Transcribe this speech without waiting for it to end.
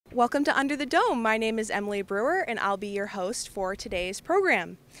Welcome to Under the Dome. My name is Emily Brewer, and I'll be your host for today's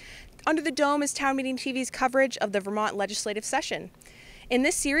program. Under the Dome is Town Meeting TV's coverage of the Vermont legislative session. In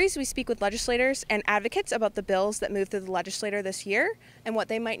this series, we speak with legislators and advocates about the bills that moved through the legislature this year and what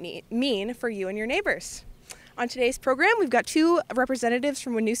they might mean for you and your neighbors. On today's program, we've got two representatives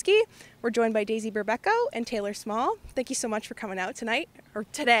from Winooski. We're joined by Daisy Berbeco and Taylor Small. Thank you so much for coming out tonight, or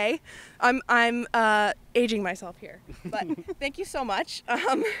today. I'm aging myself here, but thank you so much.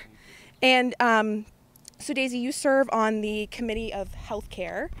 So Daisy, you serve on the Committee of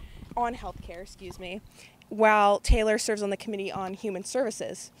Healthcare, while Taylor serves on the Committee on Human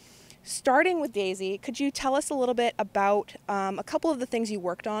Services. Starting with Daisy, could you tell us a little bit about a couple of the things you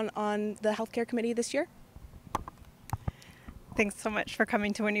worked on the Healthcare Committee this year? Thanks so much for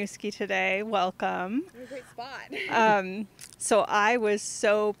coming to Winooski today. Welcome. What a great spot. So I was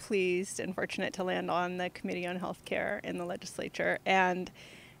so pleased and fortunate to land on the Committee on Healthcare in the legislature and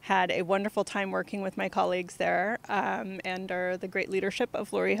had a wonderful time working with my colleagues there under the great leadership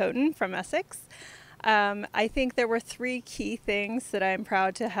of Lori Houghton from Essex. I think there were three key things that I'm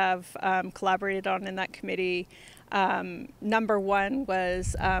proud to have collaborated on in that committee. Number one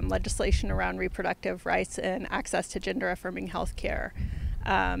was legislation around reproductive rights and access to gender-affirming health care.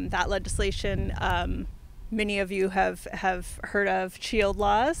 That legislation, many of you have heard of SHIELD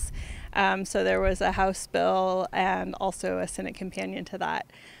laws. So there was a House bill and also a Senate companion to that.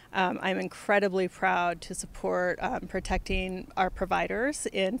 I'm incredibly proud to support protecting our providers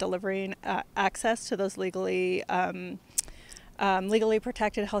in delivering access to those legally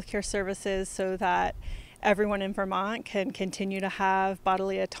protected healthcare services so that everyone in Vermont can continue to have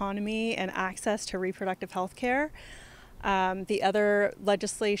bodily autonomy and access to reproductive health care. The other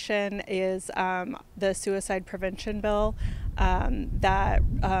legislation is the suicide prevention bill that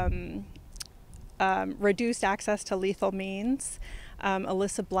reduced access to lethal means.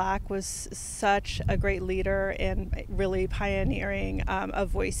 Alyssa Black was such a great leader in really pioneering a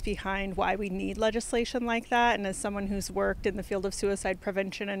voice behind why we need legislation like that. And as someone who's worked in the field of suicide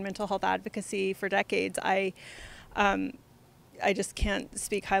prevention and mental health advocacy for decades, I just can't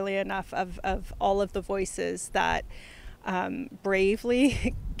speak highly enough of all of the voices that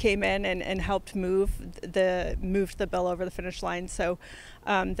bravely came in and helped moved the bill over the finish line. So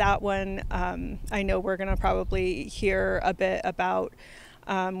that one, I know we're going to probably hear a bit about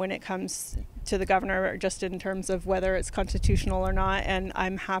when it comes to the governor, just in terms of whether it's constitutional or not. And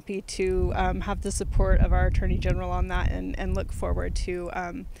I'm happy to have the support of our Attorney General on that and look forward to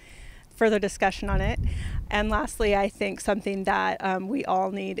further discussion on it. And lastly, I think something that we all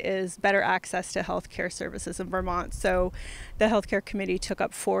need is better access to healthcare services in Vermont. So the Healthcare Committee took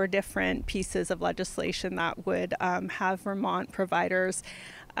up 4 different pieces of legislation that would have Vermont providers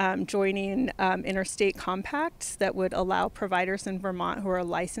joining interstate compacts that would allow providers in Vermont who are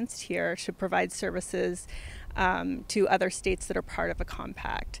licensed here to provide services to other states that are part of a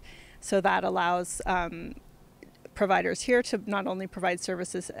compact. So that allows providers here to not only provide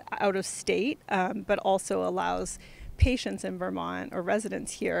services out of state, but also allows patients in Vermont or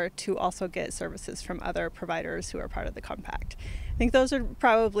residents here to also get services from other providers who are part of the compact. I think those are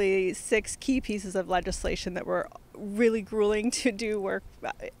probably 6 key pieces of legislation that were really grueling to do work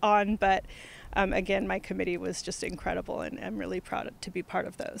on, but again, my committee was just incredible, and I'm really proud to be part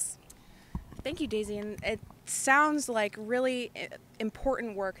of those. Thank you, Daisy. And it sounds like really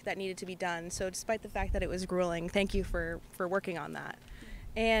important work that needed to be done. So despite the fact that it was grueling, thank you for working on that.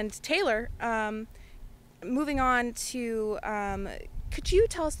 And Taylor, moving on to, could you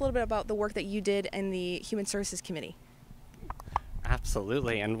tell us a little bit about the work that you did in the Human Services Committee?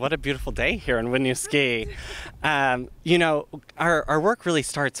 Absolutely, and what a beautiful day here in Winooski. You know, our work really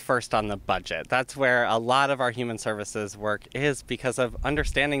starts first on the budget. That's where a lot of our human services work is, because of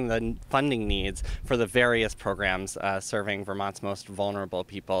understanding the funding needs for the various programs serving Vermont's most vulnerable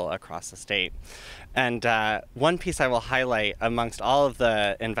people across the state. And one piece I will highlight amongst all of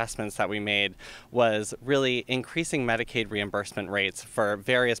the investments that we made was really increasing Medicaid reimbursement rates for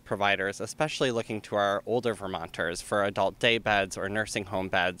various providers, especially looking to our older Vermonters for adult day beds or nursing home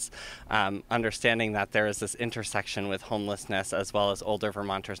beds, understanding that there is this intersection with homelessness as well as older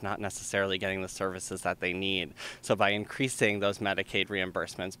Vermonters not necessarily getting the services that they need. So by increasing those Medicaid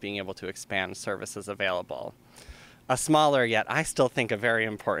reimbursements, being able to expand services available. A smaller, yet I still think a very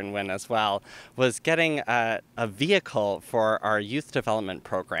important win as well, was getting a vehicle for our youth development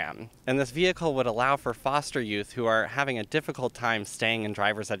program. And this vehicle would allow for foster youth who are having a difficult time staying in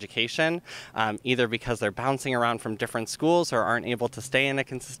driver's education, either because they're bouncing around from different schools or aren't able to stay in a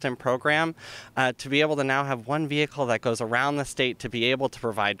consistent program, to be able to now have one vehicle that goes around the state to be able to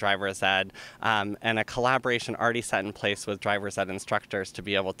provide driver's ed, and a collaboration already set in place with driver's ed instructors to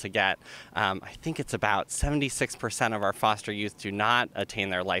be able to get, I think it's about 76% of our foster youth do not attain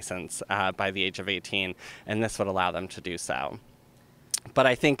their license by the age of 18, and this would allow them to do so. But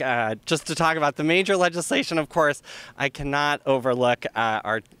I think just to talk about the major legislation, of course, I cannot overlook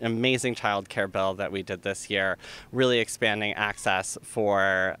our amazing child care bill that we did this year, really expanding access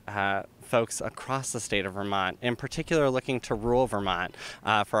for folks across the state of Vermont, in particular looking to rural Vermont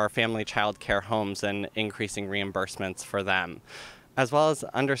for our family child care homes and increasing reimbursements for them, as well as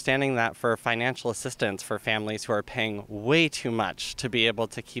understanding that for financial assistance for families who are paying way too much to be able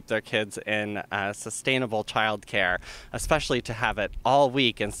to keep their kids in sustainable childcare, especially to have it all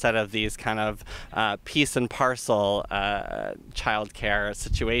week instead of these kind of piece and parcel childcare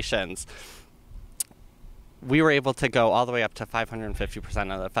situations. We were able to go all the way up to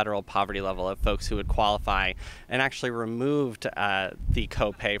 550% of the federal poverty level of folks who would qualify, and actually removed the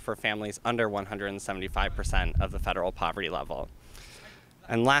copay for families under 175% of the federal poverty level.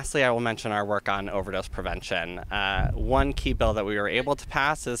 And lastly, I will mention our work on overdose prevention. One key bill that we were able to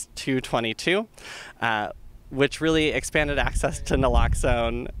pass is 222, which really expanded access to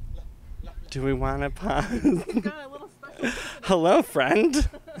naloxone. Do we want to pause? Hello, friend.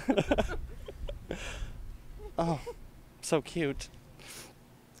 Oh, so cute.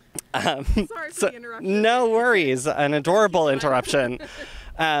 Sorry for the interruption. No worries, an adorable interruption.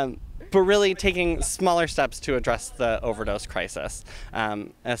 But really taking smaller steps to address the overdose crisis,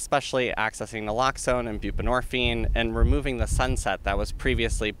 especially accessing naloxone and buprenorphine, and removing the sunset that was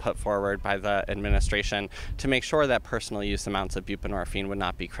previously put forward by the administration to make sure that personal use amounts of buprenorphine would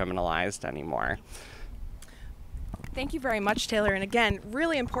not be criminalized anymore. Thank you very much, Taylor. And again,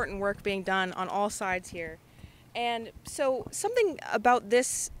 really important work being done on all sides here. And so something about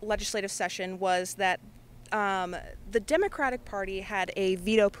this legislative session was that the Democratic Party had a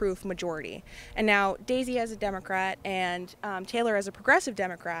veto-proof majority. And now Daisy as a Democrat and Taylor as a progressive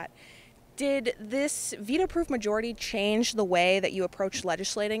Democrat. Did this veto-proof majority change the way that you approach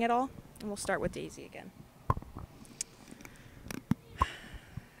legislating at all? And we'll start with Daisy again.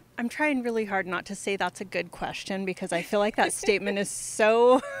 I'm trying really hard not to say that's a good question, because I feel like that statement is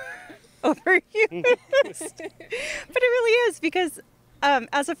so overused. But it really is, because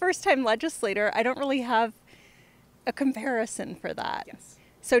as a first-time legislator, I don't really have a comparison for that. Yes.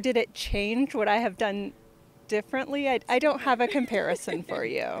 So did it change what I have done differently? I don't have a comparison for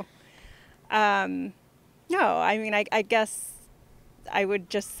you. No, I mean, I guess I would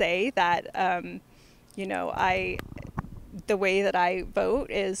just say that, you know, the way that I vote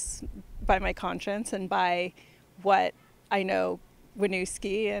is by my conscience and by what I know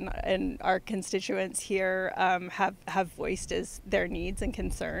Winooski and our constituents here have voiced as their needs and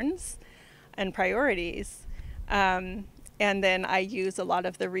concerns and priorities. And then I use a lot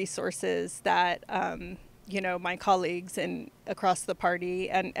of the resources that, you know, my colleagues across the party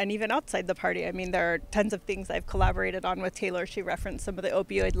and even outside the party. I mean, there are tons of things I've collaborated on with Taylor. She referenced some of the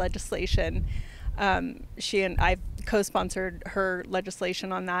opioid legislation. She and I've co-sponsored her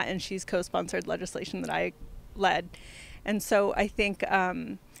legislation on that, and she's co-sponsored legislation that I led. And so I think,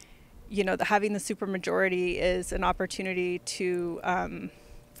 you know, having the supermajority is an opportunity to,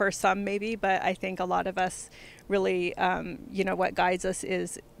 for some maybe, but I think a lot of us really, you know, what guides us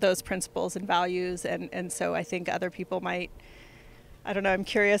is those principles and values. And so I think other people might, I don't know, I'm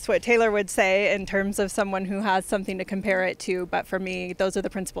curious what Taylor would say in terms of someone who has something to compare it to. But for me, those are the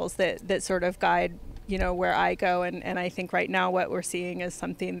principles that sort of guide, you know, where I go. And I think right now what we're seeing is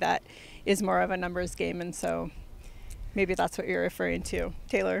something that is more of a numbers game. And so maybe that's what you're referring to,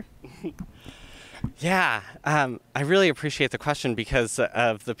 Taylor. Yeah, I really appreciate the question because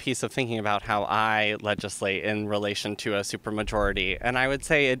of the piece of thinking about how I legislate in relation to a supermajority. And I would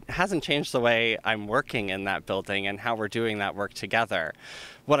say it hasn't changed the way I'm working in that building and how we're doing that work together.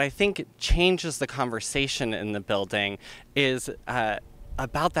 What I think changes the conversation in the building is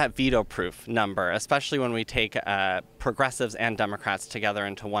about that veto-proof number, especially when we take progressives and Democrats together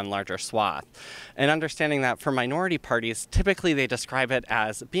into one larger swath. And understanding that for minority parties, typically they describe it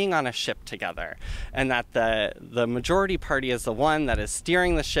as being on a ship together, and that the majority party is the one that is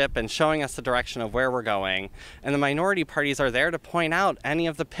steering the ship and showing us the direction of where we're going, and the minority parties are there to point out any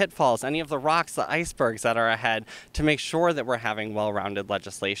of the pitfalls, any of the rocks, the icebergs that are ahead to make sure that we're having well-rounded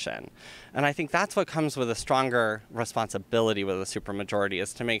legislation. And I think that's what comes with a stronger responsibility with a supermajority supermajority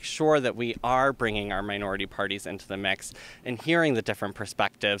is to make sure that we are bringing our minority parties into the mix and hearing the different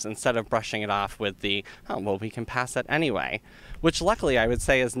perspectives instead of brushing it off with the, oh, well, we can pass it anyway, which luckily I would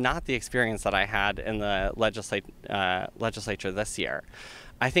say is not the experience that I had in the legislature this year.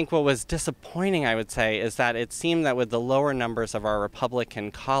 I think what was disappointing, I would say, is that it seemed that with the lower numbers of our Republican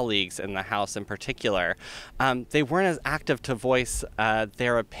colleagues in the House in particular, they weren't as active to voice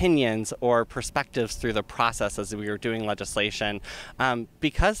their opinions or perspectives through the process as we were doing legislation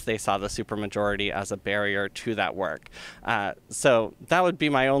because they saw the supermajority as a barrier to that work. So that would be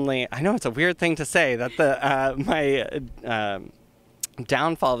my only, I know it's a weird thing to say, that my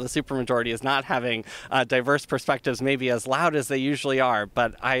downfall of the supermajority is not having diverse perspectives maybe as loud as they usually are,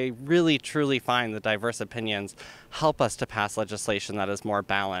 but I really truly find the diverse opinions help us to pass legislation that is more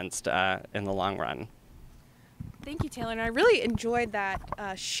balanced in the long run. Thank you, Taylor, and I really enjoyed that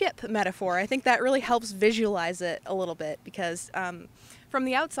ship metaphor. I think that really helps visualize it a little bit because from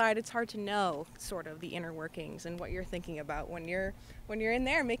the outside it's hard to know sort of the inner workings and what you're thinking about when you're in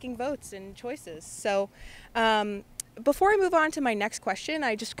there making votes and choices. So before I move on to my next question,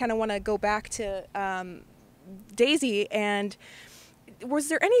 I just kind of want to go back to Daisy. And was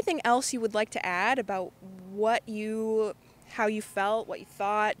there anything else you would like to add about how you felt, what you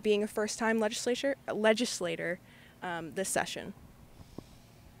thought, being a first-time legislator this session?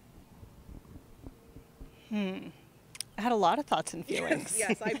 I had a lot of thoughts and feelings.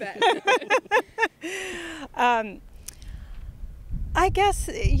 Yes, I bet. I guess,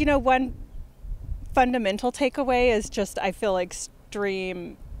 one fundamental takeaway is just I feel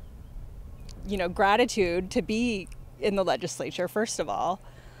extreme, gratitude to be in the legislature, first of all,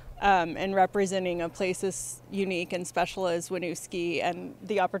 and representing a place as unique and special as Winooski, and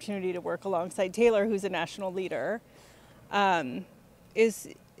the opportunity to work alongside Taylor, who's a national leader, is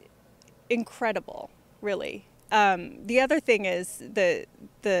incredible, really. The other thing is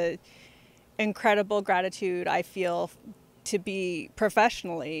the incredible gratitude I feel to be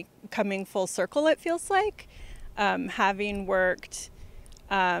professionally coming full circle, it feels like, having worked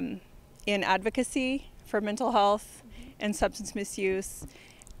in advocacy for mental health and substance misuse,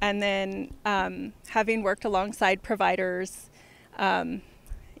 and then having worked alongside providers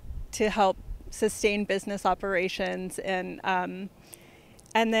to help sustain business operations, and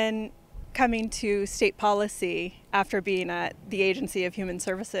then coming to state policy after being at the Agency of Human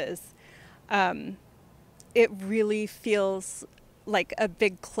Services. It really feels like a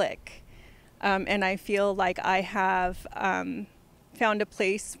big click. And I feel like I have found a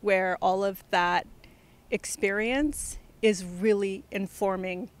place where all of that experience is really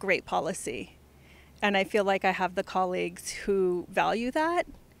informing great policy. And I feel like I have the colleagues who value that.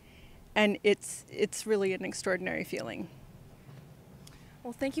 And it's really an extraordinary feeling.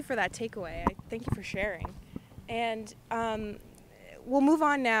 Well, thank you for that takeaway. Thank you for sharing. And we'll move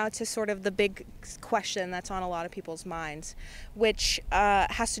on now to sort of the big question that's on a lot of people's minds, which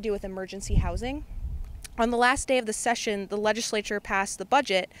has to do with emergency housing. On the last day of the session, the legislature passed the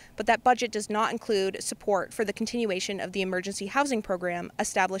budget, but that budget does not include support for the continuation of the emergency housing program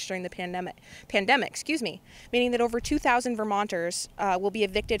established during the pandemic, meaning that over 2,000 Vermonters will be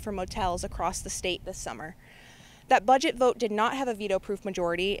evicted from motels across the state this summer. That budget vote did not have a veto-proof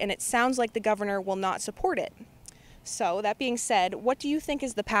majority, and it sounds like the governor will not support it. So, that being said, what do you think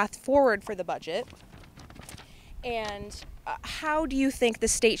is the path forward for the budget? And how do you think the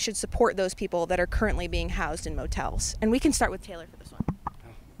state should support those people that are currently being housed in motels? And we can start with Taylor for this one.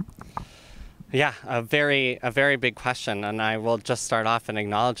 Yeah, a very big question, and I will just start off in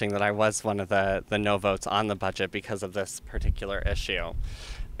acknowledging that I was one of the no votes on the budget because of this particular issue.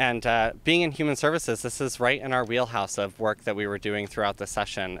 And being in human services, this is right in our wheelhouse of work that we were doing throughout the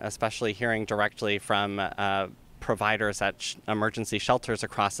session, especially hearing directly from providers at emergency shelters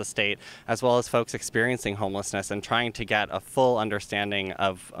across the state, as well as folks experiencing homelessness, and trying to get a full understanding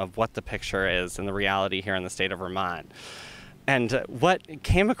of what the picture is and the reality here in the state of Vermont. And what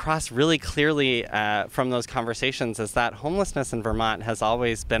came across really clearly from those conversations is that homelessness in Vermont has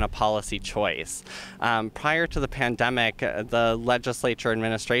always been a policy choice. Prior to the pandemic, the legislature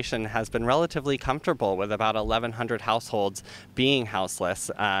administration has been relatively comfortable with about 1,100 households being houseless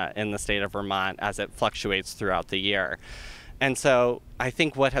in the state of Vermont as it fluctuates throughout the year. And so I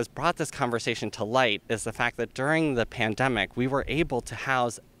think what has brought this conversation to light is the fact that during the pandemic, we were able to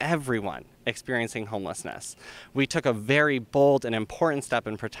house everyone experiencing homelessness. We took a very bold and important step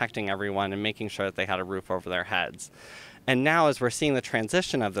in protecting everyone and making sure that they had a roof over their heads. And now as we're seeing the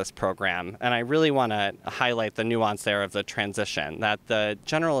transition of this program, and I really want to highlight the nuance there of the transition, that the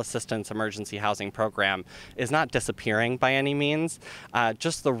General Assistance Emergency Housing Program is not disappearing by any means.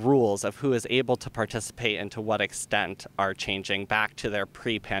 Just the rules of who is able to participate and to what extent are changing back to their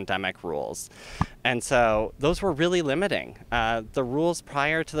pre-pandemic rules. And so those were really limiting. The rules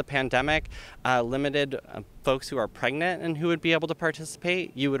prior to the pandemic limited folks who are pregnant and who would be able to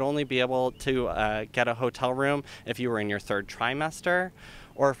participate. You would only be able to get a hotel room if you were in your third trimester.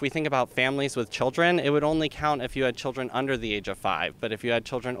 Or if we think about families with children, it would only count if you had children under the age of 5. But if you had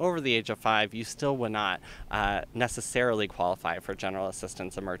children over the age of 5, you still would not necessarily qualify for general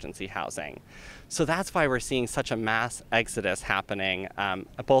assistance emergency housing. So that's why we're seeing such a mass exodus happening,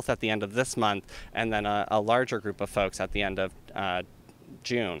 both at the end of this month and then a larger group of folks at the end of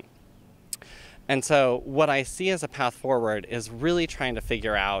June. And so what I see as a path forward is really trying to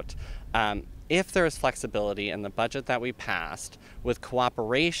figure out if there is flexibility in the budget that we passed with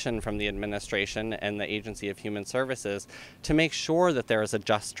cooperation from the administration and the Agency of Human Services to make sure that there is a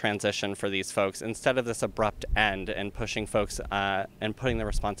just transition for these folks instead of this abrupt end and pushing folks and putting the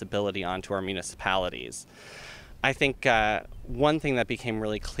responsibility onto our municipalities. I think one thing that became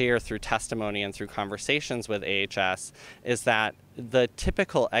really clear through testimony and through conversations with AHS is that the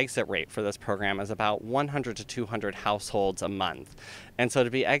typical exit rate for this program is about 100 to 200 households a month. And so to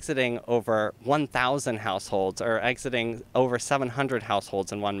be exiting over 1,000 households or exiting over 700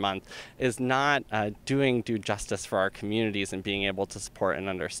 households in 1 month is not doing due justice for our communities and being able to support and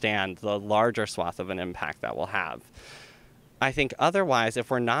understand the larger swath of an impact that we'll have. I think otherwise,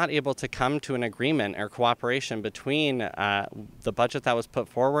 if we're not able to come to an agreement or cooperation between the budget that was put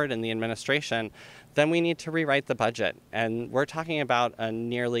forward and the administration, then we need to rewrite the budget. And we're talking about a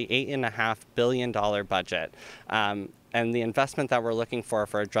nearly $8.5 billion budget. And the investment that we're looking for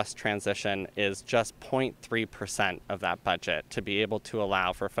a just transition is just 0.3% of that budget to be able to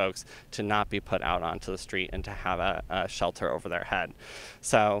allow for folks to not be put out onto the street and to have a shelter over their head.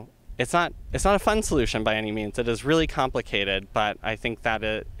 So it's not a fun solution by any means. It is really complicated, but I think that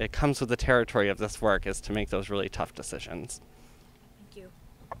it comes with the territory of this work is to make those really tough decisions. Thank you.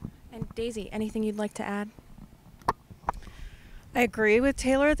 And Daisy, anything you'd like to add? I agree with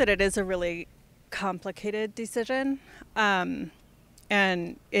Taylor that it is a really complicated decision, and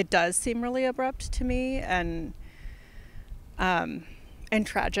it does seem really abrupt to me and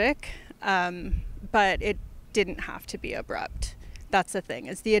tragic, but it didn't have to be abrupt. That's the thing,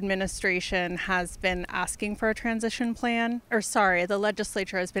 is the administration has been asking for a transition plan, the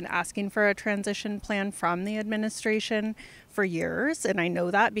legislature has been asking for a transition plan from the administration for years, and I know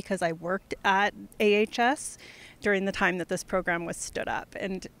that because I worked at AHS during the time that this program was stood up,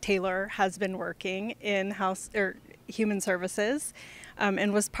 and Taylor has been working in Human Services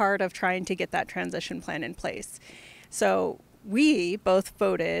and was part of trying to get that transition plan in place. So we both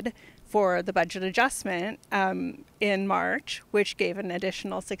voted for the budget adjustment in March, which gave an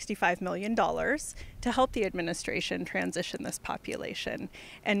additional $65 million to help the administration transition this population.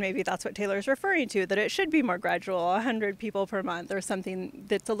 And maybe that's what Taylor's referring to, that it should be more gradual, 100 people per month or something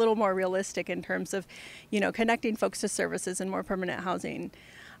that's a little more realistic in terms of, connecting folks to services and more permanent housing.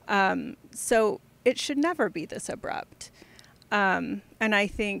 So it should never be this abrupt. And I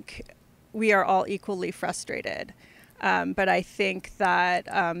think we are all equally frustrated. But I think that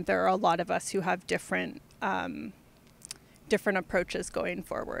there are a lot of us who have different approaches going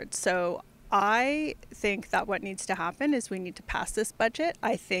forward. So I think that what needs to happen is we need to pass this budget.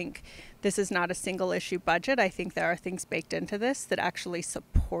 I think this is not a single issue budget. I think there are things baked into this that actually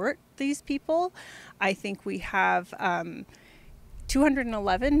support these people. I think we have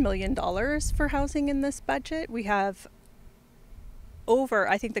 $211 million for housing in this budget. We have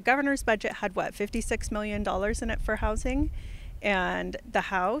I think the governor's budget had $56 million in it for housing, and the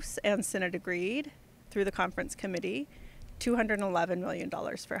House and Senate agreed through the conference committee $211 million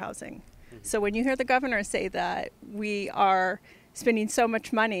for housing. Mm-hmm. So when you hear the governor say that we are spending so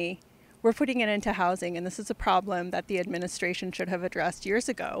much money, we're putting it into housing, and this is a problem that the administration should have addressed years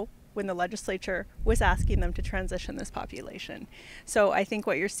ago when the legislature was asking them to transition this population. So I think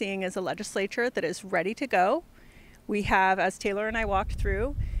what you're seeing is a legislature that is ready to go. We have, as Taylor and I walked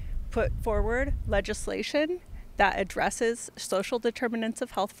through, put forward legislation that addresses social determinants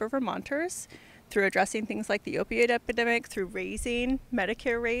of health for Vermonters through addressing things like the opioid epidemic, through raising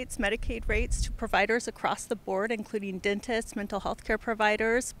Medicare rates, Medicaid rates to providers across the board, including dentists, mental health care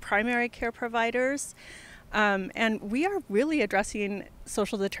providers, primary care providers. And we are really addressing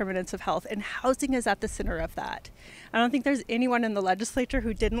social determinants of health, and housing is at the center of that. I don't think there's anyone in the legislature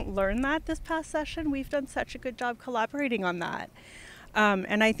who didn't learn that this past session. We've done such a good job collaborating on that.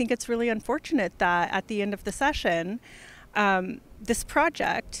 And I think it's really unfortunate that at the end of the session, This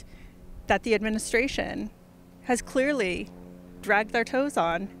project that the administration has clearly dragged their toes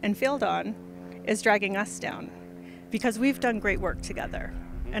on and failed on is dragging us down, because we've done great work together.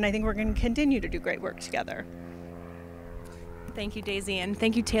 And I think we're going to continue to do great work together. Thank you, Daisy, and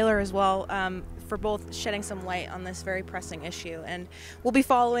thank you, Taylor, as well, for both shedding some light on this very pressing issue. And we'll be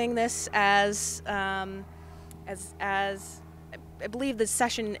following this as I believe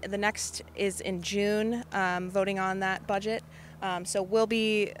the next is in June, voting on that budget. So we'll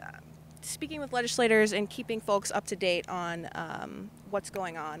be speaking with legislators and keeping folks up to date on what's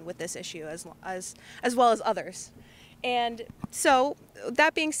going on with this issue, as well as others. And so,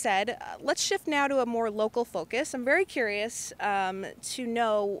 that being said, let's shift now to a more local focus. I'm very curious to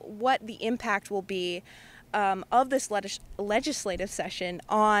know what the impact will be of this legislative session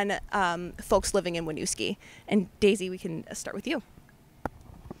on folks living in Winooski. And Daisy, we can start with you.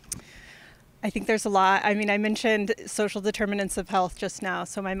 I think there's a lot. I mean, I mentioned social determinants of health just now,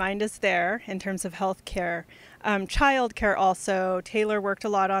 so my mind is there in terms of health care. Child care also. Taylor worked a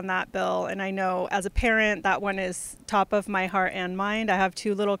lot on that bill, and I know as a parent that one is top of my heart and mind. I have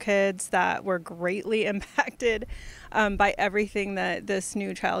 2 little kids that were greatly impacted by everything that this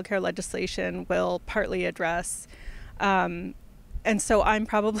new child care legislation will partly address. And so I'm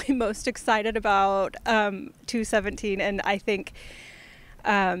probably most excited about 217, and I think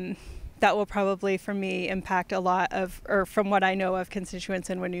that will probably, for me, impact a lot of, or from what I know of constituents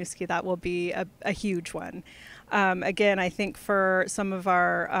in Winooski, that will be a huge one. Again, I think for some of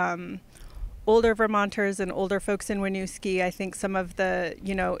our older Vermonters and older folks in Winooski, I think some of the,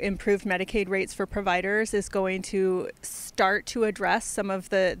 improved Medicaid rates for providers is going to start to address some of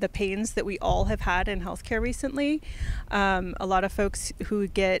the pains that we all have had in healthcare recently. A lot of folks who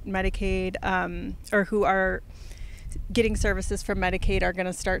get Medicaid or who are getting services from Medicaid are going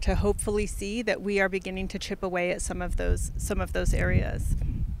to start to hopefully see that we are beginning to chip away at some of those areas.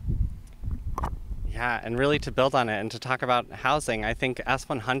 Yeah, and really to build on it and to talk about housing, I think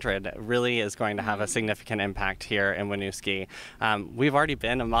S100 really is going to have a significant impact here in Winooski. We've already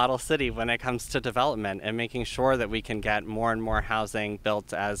been a model city when it comes to development and making sure that we can get more and more housing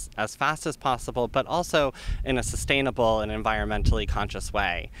built as fast as possible, but also in a sustainable and environmentally conscious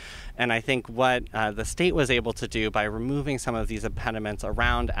way. And I think what the state was able to do by removing some of these impediments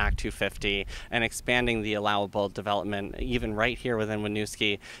around Act 250 and expanding the allowable development even right here within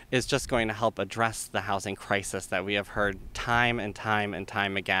Winooski is just going to help address the housing crisis that we have heard time and time and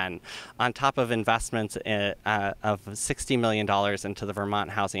time again. On top of investments of $60 million into the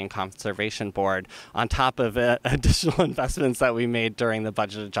Vermont Housing and Conservation Board, on top of additional investments that we made during the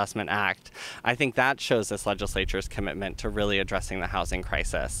Budget Adjustment Act, I think that shows this legislature's commitment to really addressing the housing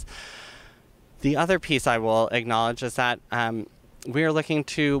crisis. The other piece I will acknowledge is that we are looking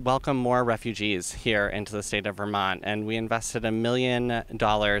to welcome more refugees here into the state of Vermont, and we invested $1 million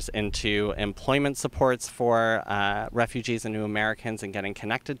into employment supports for refugees and new Americans and getting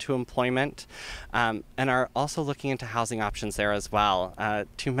connected to employment, and are also looking into housing options there as well.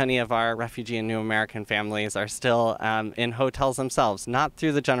 Too many of our refugee and new American families are still in hotels themselves, not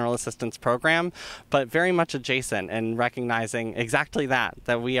through the General Assistance Program, but very much adjacent, and recognizing exactly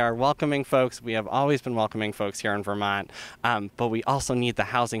that we are welcoming folks. We have always been welcoming folks here in Vermont, but we also need the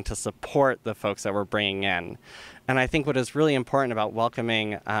housing to support the folks that we're bringing in. And I think what is really important about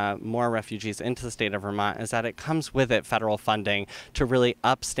welcoming more refugees into the state of Vermont is that it comes with it federal funding to really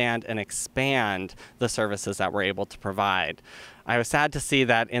upstand and expand the services that we're able to provide. I was sad to see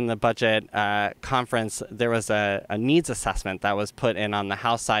that in the budget conference, there was a needs assessment that was put in on the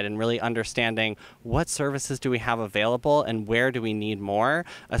House side, and really understanding what services do we have available and where do we need more,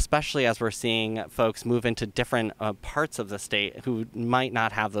 especially as we're seeing folks move into different parts of the state who might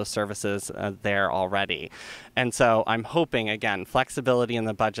not have those services there already. And so I'm hoping, again, flexibility in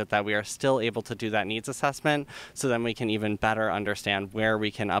the budget, that we are still able to do that needs assessment, so then we can even better understand where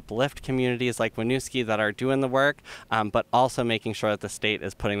we can uplift communities like Winooski that are doing the work, but also making sure that the state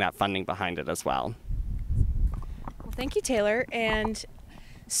is putting that funding behind it as well. Well, thank you, Taylor. And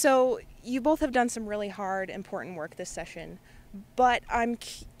so you both have done some really hard, important work this session, but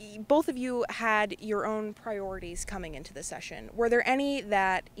both of you had your own priorities coming into the session. Were there any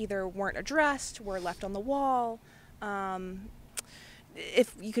that either weren't addressed, were left on the wall?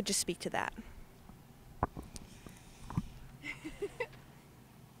 If you could just speak to that.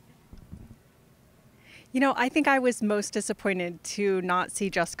 I think I was most disappointed to not see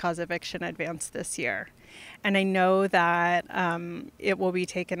just cause eviction advance this year. And I know that it will be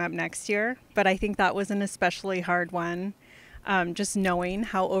taken up next year, but I think that was an especially hard one. Just knowing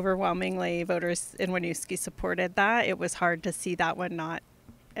how overwhelmingly voters in Winooski supported that, it was hard to see that one not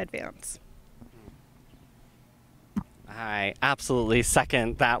advance. I absolutely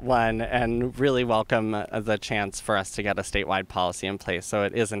second that one and really welcome the chance for us to get a statewide policy in place so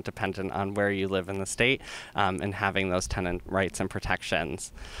it isn't dependent on where you live in the state and having those tenant rights and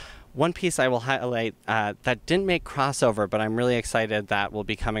protections. One piece I will highlight that didn't make crossover, but I'm really excited that will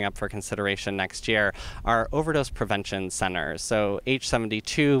be coming up for consideration next year, are overdose prevention centers. So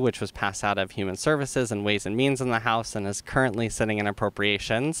H72, which was passed out of Human Services and Ways and Means in the House and is currently sitting in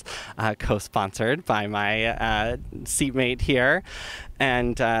Appropriations, co-sponsored by my seatmate here.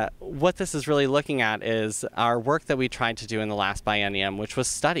 And what this is really looking at is our work that we tried to do in the last biennium, which was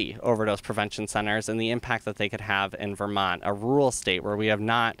study overdose prevention centers and the impact that they could have in Vermont, a rural state where we have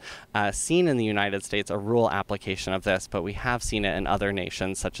not seen in the United States a rural application of this, but we have seen it in other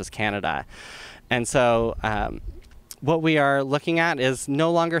nations such as Canada. And so what we are looking at is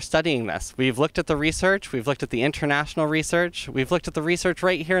no longer studying this. We've looked at the research, we've looked at the international research, we've looked at the research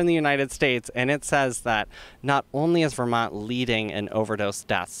right here in the United States, and it says that not only is Vermont leading in overdose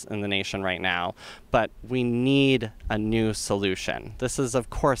deaths in the nation right now, but we need a new solution. This is,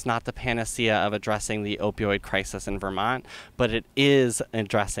 of course, not the panacea of addressing the opioid crisis in Vermont, but it is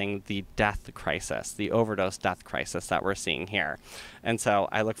addressing the death crisis, the overdose death crisis that we're seeing here. And so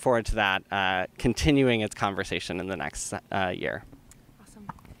I look forward to that continuing its conversation in the next year. Awesome.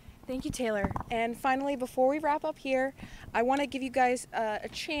 Thank you, Taylor. And finally, before we wrap up here, I want to give you guys a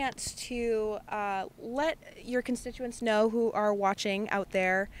chance to let your constituents know who are watching out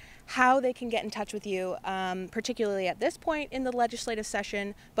there how they can get in touch with you, particularly at this point in the legislative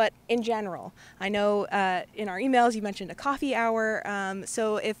session, but in general. I know in our emails you mentioned a coffee hour,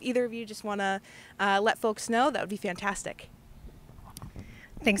 so if either of you just want to let folks know, that would be fantastic.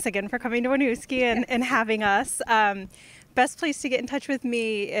 Thanks again for coming to Winooski and having us. Best place to get in touch with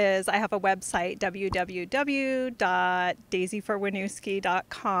me is I have a website,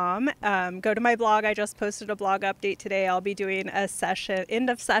 www.daisyforwinooski.com. Go to my blog. I just posted a blog update today. I'll be doing a end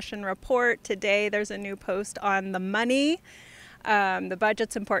of session report. Today there's a new post on the money. The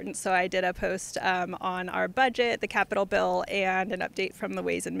budget's important, so I did a post on our budget, the capital bill, and an update from the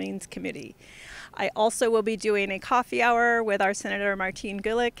Ways and Means Committee. I also will be doing a coffee hour with our Senator Martine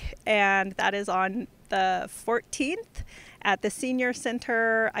Gulick, and that is on the 14th at the Senior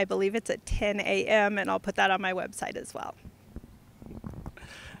Center. I believe it's at 10 a.m., and I'll put that on my website as well.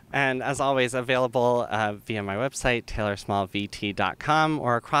 And as always, available via my website, taylorsmallvt.com,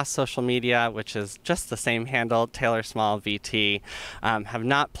 or across social media, which is just the same handle, taylorsmallvt. Have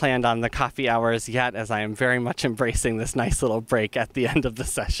not planned on the coffee hours yet, as I am very much embracing this nice little break at the end of the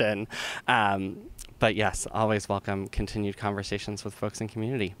session. But yes, always welcome continued conversations with folks in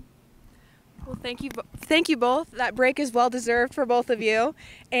community. Well, thank you both. That break is well deserved for both of you.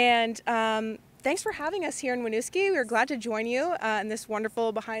 And thanks for having us here in Winooski. We're glad to join you in this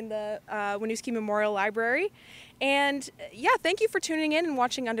wonderful behind the Winooski Memorial Library. And yeah, thank you for tuning in and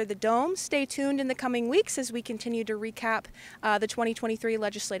watching Under the Dome. Stay tuned in the coming weeks as we continue to recap the 2023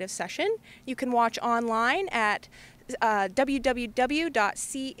 legislative session. You can watch online at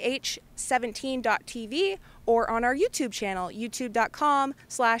www.ch17.tv or on our YouTube channel,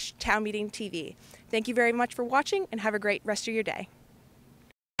 youtube.com/townmeetingtv. Thank you very much for watching and have a great rest of your day.